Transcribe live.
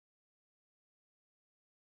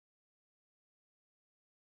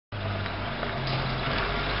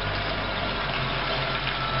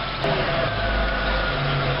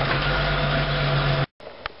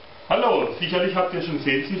Sicherlich habt ihr schon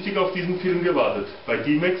sehnsüchtig auf diesen Film gewartet. Bei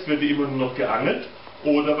D-Max wird immer nur noch geangelt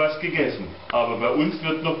oder was gegessen. Aber bei uns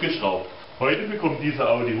wird noch geschraubt. Heute bekommt dieser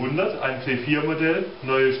Audi-100, ein C4-Modell,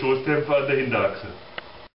 neue Stoßdämpfer an der Hinterachse.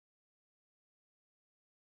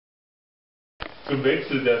 Zum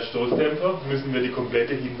Wechsel der Stoßdämpfer müssen wir die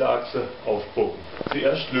komplette Hinterachse aufbocken.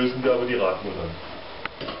 Zuerst lösen wir aber die Radmuttern.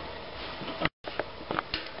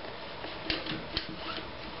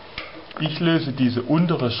 Ich löse diese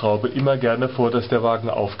untere Schraube immer gerne vor, dass der Wagen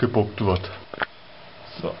aufgebockt wird.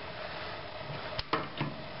 So.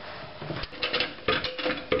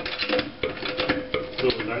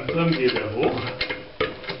 So, langsam geht er hoch.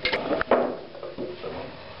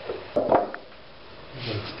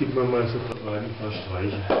 Jetzt geben wir mal sofort rein ein paar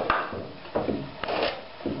Streiche.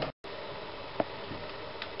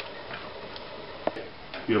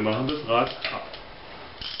 Wir machen das Rad ab.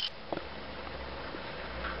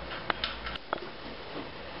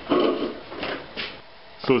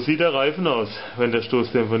 So sieht der Reifen aus, wenn der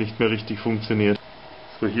Stoßdämpfer nicht mehr richtig funktioniert.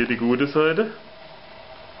 So, hier die gute Seite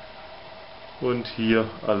und hier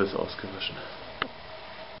alles ausgewaschen.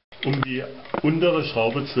 Um die untere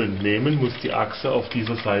Schraube zu entnehmen, muss die Achse auf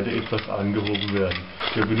dieser Seite etwas angehoben werden.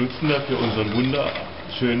 Wir benutzen dafür unseren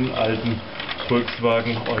wunderschönen alten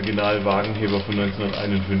Volkswagen Original Wagenheber von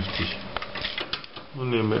 1951.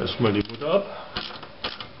 Und nehmen wir erstmal die Mutter ab.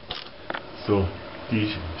 So. Die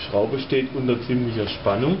Schraube steht unter ziemlicher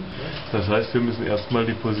Spannung, das heißt, wir müssen erstmal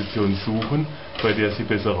die Position suchen, bei der sie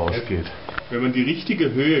besser rausgeht. Wenn man die richtige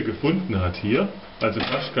Höhe gefunden hat hier, also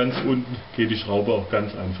fast ganz unten, geht die Schraube auch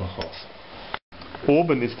ganz einfach raus.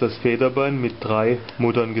 Oben ist das Federbein mit 3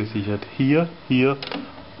 Muttern gesichert. Hier, hier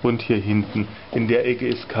und hier hinten. In der Ecke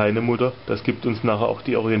ist keine Mutter, das gibt uns nachher auch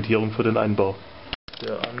die Orientierung für den Einbau.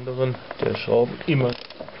 Der Schrauben immer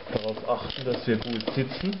darauf achten, dass wir gut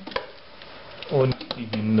sitzen. Und die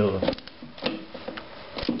hintere.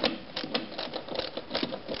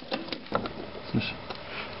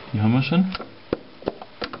 Die haben wir schon.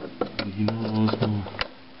 Die hintere rausmachen.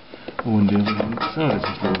 Und der jetzt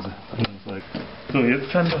ist lose. So, jetzt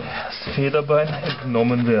kann das Federbein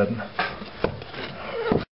entnommen werden.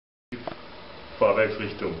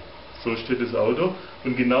 Fahrwerksrichtung. So steht das Auto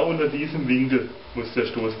und genau unter diesem Winkel muss der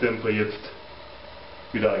Stoßdämpfer jetzt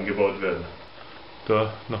wieder eingebaut werden.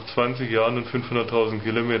 Da, nach 20 Jahren und 500.000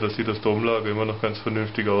 Kilometer sieht das Domlager immer noch ganz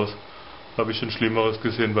vernünftig aus. Habe ich schon Schlimmeres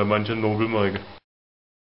gesehen bei manchen Nobelmarken.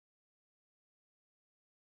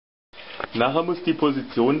 Nachher muss die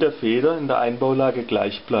Position der Feder in der Einbaulage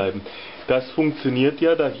gleich bleiben. Das funktioniert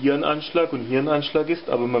ja, da hier ein Anschlag und hier ein Anschlag ist,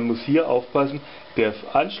 aber man muss hier aufpassen, der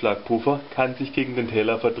Anschlagpuffer kann sich gegen den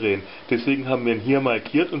Teller verdrehen. Deswegen haben wir ihn hier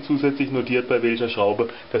markiert und zusätzlich notiert, bei welcher Schraube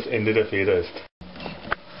das Ende der Feder ist.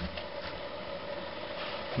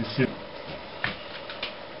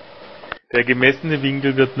 Der gemessene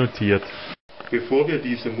Winkel wird notiert. Bevor wir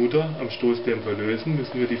diese Mutter am Stoßdämpfer lösen,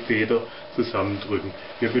 müssen wir die Feder zusammendrücken.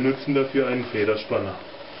 Wir benutzen dafür einen Federspanner.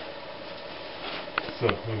 So,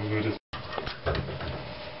 dann wird es.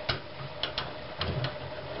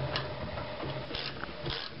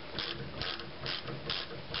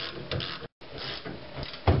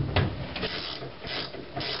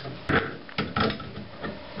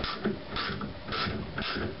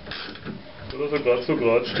 Oder so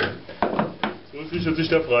gerade stehen. So sichert sich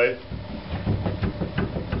der frei.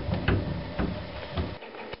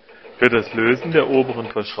 Für das Lösen der oberen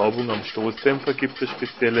Verschraubung am Stoßdämpfer gibt es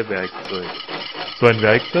spezielle Werkzeuge. So ein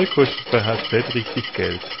Werkzeug kostet bei HZ richtig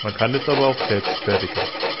Geld. Man kann es aber auch selbst fertigen.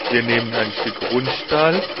 Wir nehmen ein Stück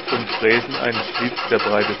Rundstahl und fräsen einen Schlitz der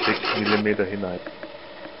Breite 6 mm hinein.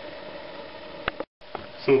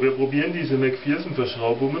 So, wir probieren diese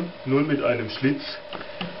McPherson-Verschraubungen nun mit einem Schlitz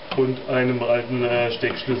und einem alten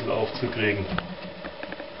Steckschlüssel aufzukriegen.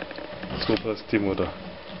 So passt die Mutter.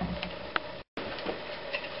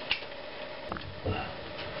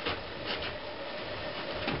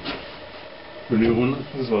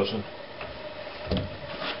 Das war schon.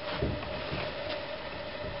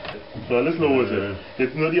 So, alles los.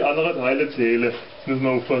 Jetzt nur die anderen Teile zählen. Jetzt müssen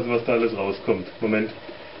wir aufpassen, was da alles rauskommt. Moment,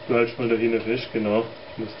 du haltst mal da hinten fest, genau.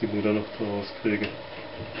 Ich muss die Mutter noch da rauskriegen.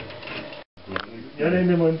 Ja, nehmen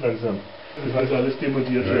wir mal langsam. Das ist also alles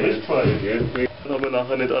demontiert. Aber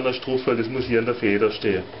nachher nicht an der Strufe, weil das muss hier an der Feder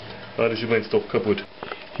stehen. Ah, das ist übrigens doch kaputt.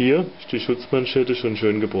 Hier ist die Schutzmanschette schon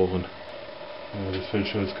schön gebrochen. Ja, das fällt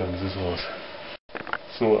schon als Ganzes raus.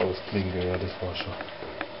 So ausklinken, ja, das war schon.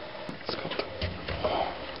 Das kommt.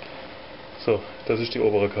 So, das ist die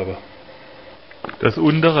obere Kappe. Das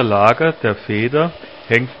untere Lager der Feder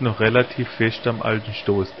hängt noch relativ fest am alten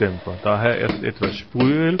Stoßdämpfer. Daher erst etwas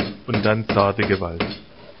Sprühöl und dann zarte Gewalt.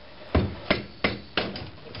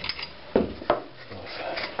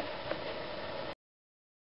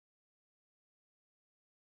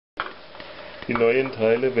 Die neuen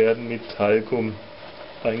Teile werden mit Talkum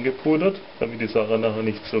eingepudert, damit die Sache nachher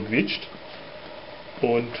nicht so quietscht,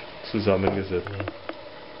 und zusammengesetzt.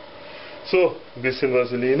 So, ein bisschen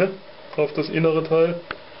Vaseline auf das innere Teil.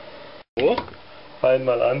 So,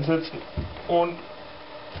 einmal ansetzen und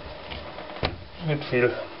mit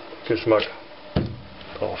viel Geschmack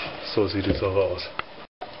drauf. So sieht die Sache aus.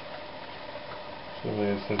 Das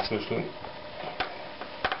wäre jetzt nicht so schlimm.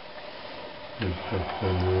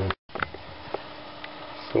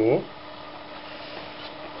 So.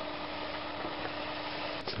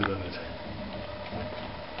 Jetzt wieder nicht.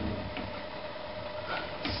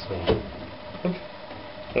 So. Und?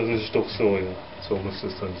 Also es ist doch so, ja. So muss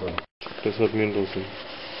es dann sein. Das hat mir interessiert.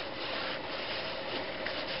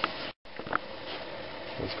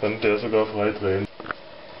 Das kann der sogar frei drehen.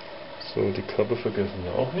 So, die Kappe vergessen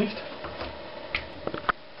wir auch nicht.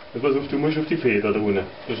 Jetzt pass auf, du musst auf die Feder da unten.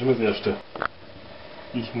 Das ist immer das Erste.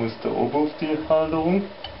 Ich muss da oben auf die Halterung.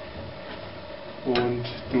 Und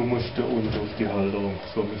du musst da unten auf die Halterung.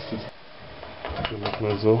 So müsste es. Wir machen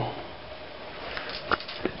mal so.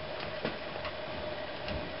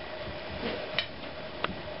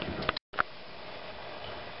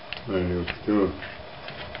 Nein, du.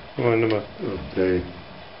 Warte mal. Okay.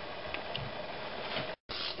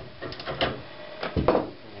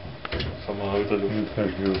 Halter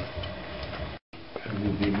Luft.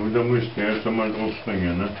 Die Mutter muss erst einmal drauf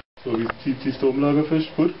springen, ne? So, wie zieht sich die Umlage fest?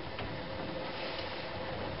 Gut.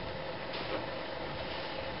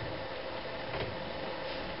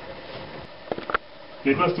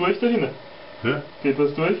 Geht was durch da hinten? Ja? Geht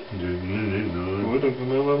was durch? Nein. Gut, dann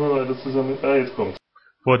können wir mal weiter zusammen. Ah, jetzt kommt's.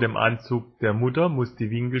 Vor dem Anzug der Mutter muss die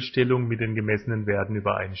Winkelstellung mit den gemessenen Werten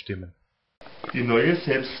übereinstimmen. Die neue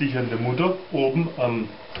selbstsichernde Mutter oben am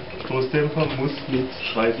Stoßdämpfer muss mit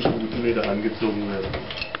 30 Newtonmeter angezogen werden.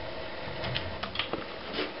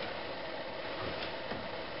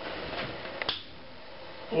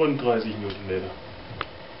 Und 30 Newtonmeter.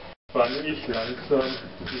 Spanne ich langsam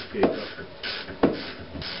die Feder.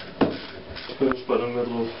 Keine Spannung mehr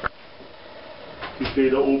drauf. Die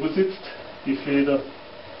Feder oben sitzt, die Feder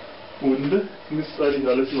unten, müsste eigentlich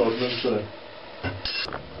alles in Ordnung sein.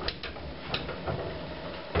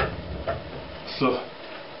 So,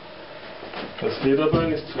 das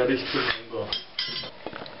Federbein ist fertig zusammengebaut.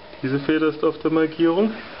 Diese Feder ist auf der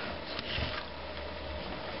Markierung.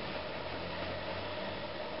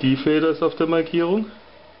 Die Feder ist auf der Markierung.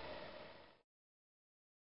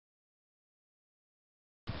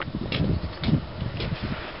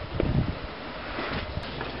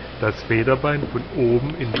 Das Federbein von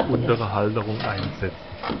oben in die untere Halterung einsetzen.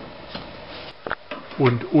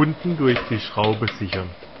 Und unten durch die Schraube sichern.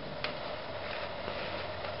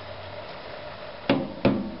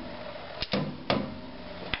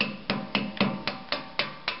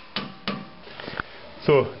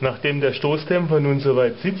 So, nachdem der Stoßdämpfer nun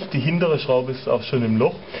soweit sitzt, die hintere Schraube ist auch schon im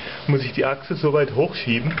Loch, muss ich die Achse so weit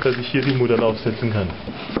hochschieben, dass ich hier die Muttern aufsetzen kann.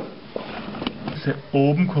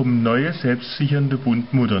 Oben kommen neue selbstsichernde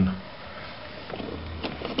Bundmuttern.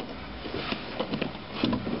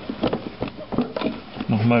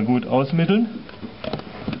 Nochmal gut ausmitteln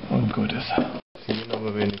und gut ist. Sie gehen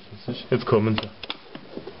aber wenigstens nicht. Jetzt kommen sie.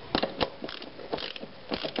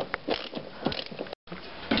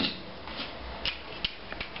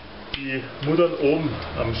 Die Muttern oben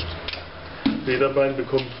am Federbein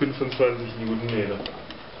bekommen 25 Newtonmeter.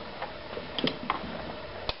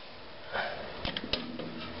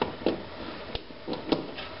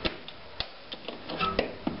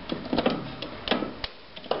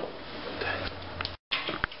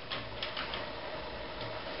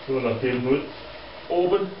 So, nachdem nun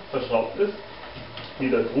oben verschraubt ist,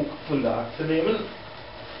 wieder Druck von der Achse nehmen.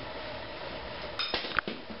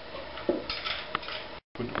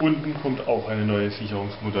 Und unten kommt auch eine neue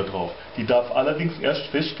Sicherungsmutter drauf. Die darf allerdings erst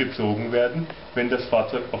festgezogen werden, wenn das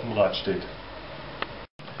Fahrzeug auf dem Rad steht.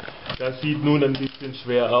 Das sieht nun ein bisschen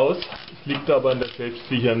schwer aus, es liegt aber an der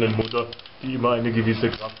selbstsichernden Mutter, die immer eine gewisse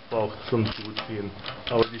Kraft braucht zum Zuziehen.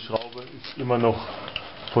 Aber die Schraube ist immer noch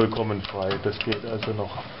vollkommen frei, das geht also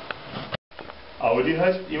noch. Audi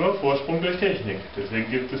heißt immer Vorsprung durch Technik, deswegen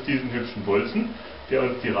gibt es diesen hübschen Bolzen, der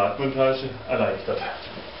uns die Radmontage erleichtert.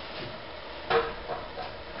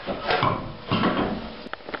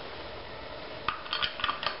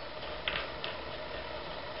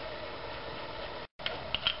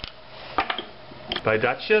 Bei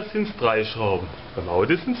Dacia sind es 3 Schrauben, beim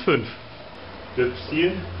Audi sind es 5. Wir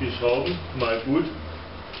ziehen die Schrauben mal gut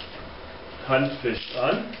handfest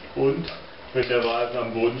an und wenn der Wagen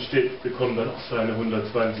am Boden steht, bekommt er noch seine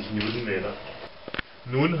 120 Newtonmeter.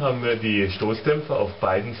 Nun haben wir die Stoßdämpfer auf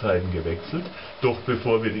beiden Seiten gewechselt, doch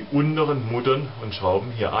bevor wir die unteren Muttern und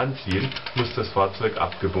Schrauben hier anziehen, muss das Fahrzeug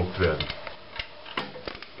abgebucht werden.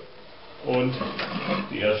 Und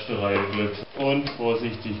die erste Reihe glückt und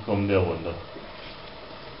vorsichtig kommt der runter.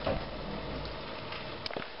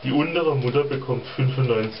 Die untere Mutter bekommt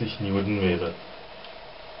 95 Newtonmeter.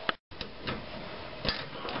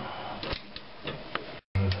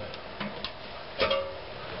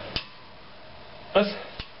 Was?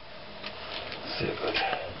 Sehr gut.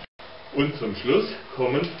 Und zum Schluss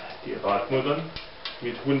kommen die Radmuttern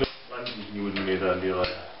mit 120 Newtonmeter an die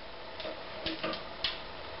Reihe.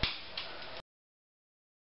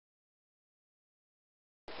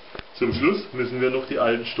 Zum Schluss müssen wir noch die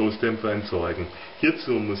alten Stoßdämpfer entsorgen.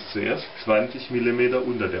 Hierzu muss zuerst 20 mm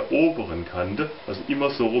unter der oberen Kante, also immer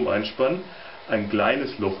so rum einspannen, ein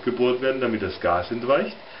kleines Loch gebohrt werden, damit das Gas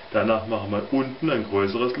entweicht. Danach machen wir unten ein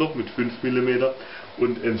größeres Loch mit 5 mm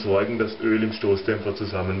und entsorgen das Öl im Stoßdämpfer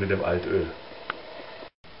zusammen mit dem Altöl.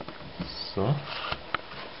 So.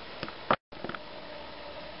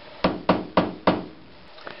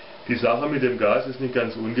 Die Sache mit dem Gas ist nicht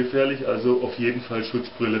ganz ungefährlich, also auf jeden Fall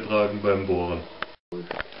Schutzbrille tragen beim Bohren.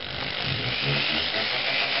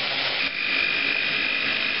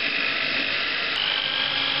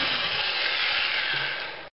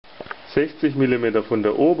 60 mm von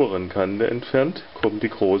der oberen Kante entfernt kommt die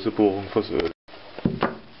große Bohrung fürs Öl.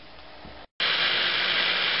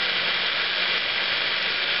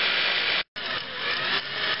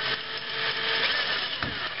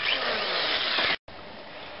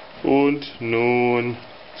 Und nun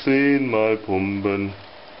 10-mal pumpen.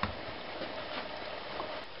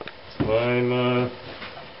 Zweimal.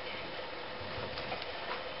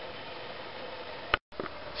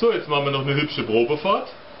 So, jetzt machen wir noch eine hübsche Probefahrt.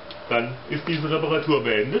 Dann ist diese Reparatur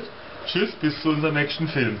beendet. Tschüss, bis zu unserem nächsten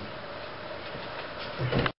Film.